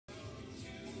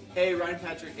Hey, Ryan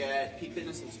Patrick at Peak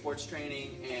Fitness and Sports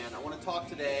Training, and I want to talk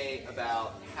today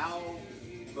about how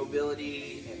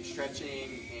mobility and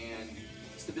stretching and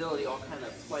stability all kind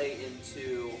of play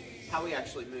into how we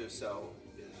actually move. So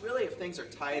really, if things are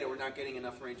tight or we're not getting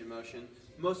enough range of motion,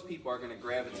 most people are going to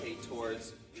gravitate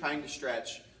towards trying to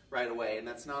stretch right away, and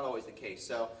that's not always the case.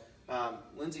 So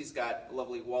Lindsay's got a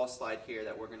lovely wall slide here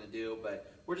that we're going to do,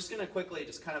 but we're just going to quickly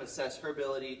just kind of assess her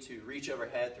ability to reach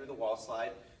overhead through the wall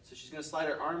slide. So she's going to slide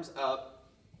her arms up.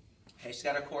 Okay, she's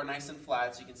got her core nice and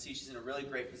flat, so you can see she's in a really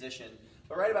great position.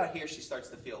 But right about here, she starts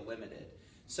to feel limited.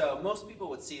 So most people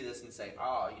would see this and say,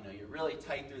 oh, you know, you're really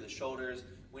tight through the shoulders.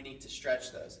 We need to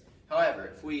stretch those.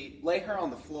 However, if we lay her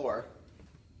on the floor,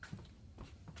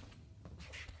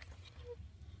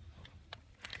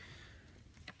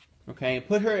 okay, and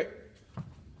put her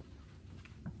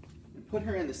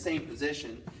in the same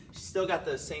position, she's still got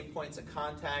those same points of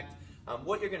contact.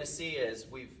 What you're going to see is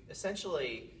we've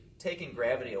essentially taken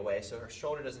gravity away, so her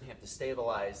shoulder doesn't have to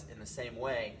stabilize in the same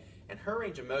way, and her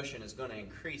range of motion is going to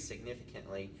increase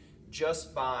significantly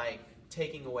just by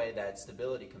taking away that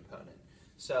stability component.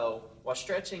 So while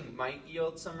stretching might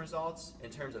yield some results in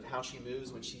terms of how she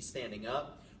moves when she's standing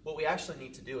up, what we actually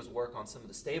need to do is work on some of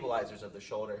the stabilizers of the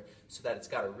shoulder so that it's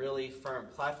got a really firm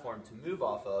platform to move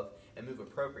off of and move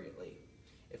appropriately.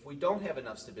 If we don't have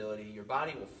enough stability, your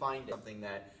body will find something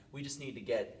that we just need to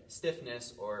get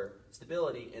stiffness or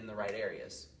stability in the right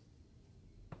areas.